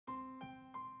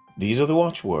These are the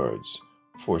watchwords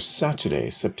for Saturday,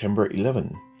 September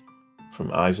 11,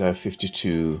 from Isaiah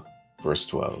 52, verse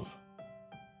 12.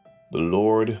 The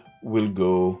Lord will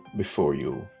go before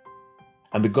you,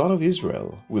 and the God of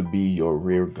Israel will be your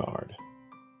rear guard.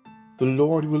 The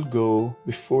Lord will go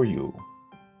before you,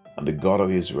 and the God of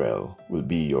Israel will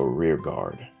be your rear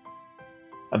guard.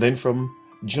 And then from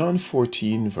John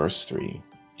 14, verse 3,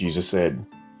 Jesus said,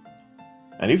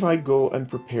 And if I go and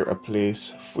prepare a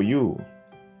place for you,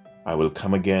 I will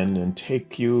come again and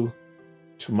take you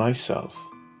to myself,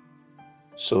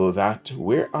 so that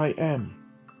where I am,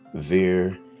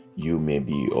 there you may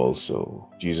be also.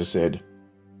 Jesus said,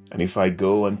 And if I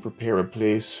go and prepare a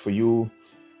place for you,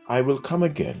 I will come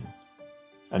again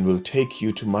and will take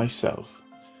you to myself,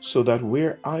 so that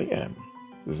where I am,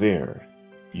 there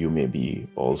you may be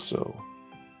also.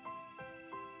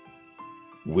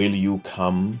 Will you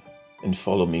come and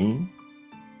follow me?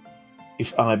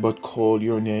 If I but call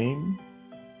your name,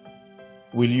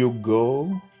 will you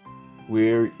go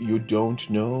where you don't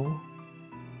know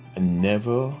and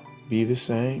never be the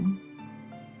same?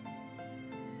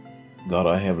 God,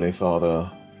 our Heavenly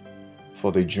Father,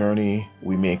 for the journey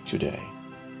we make today,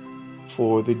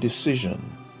 for the decision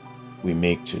we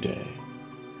make today,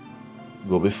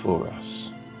 go before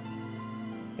us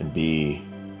and be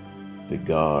the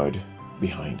guard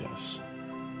behind us.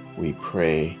 We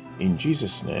pray in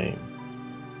Jesus' name.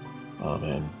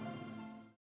 Amen.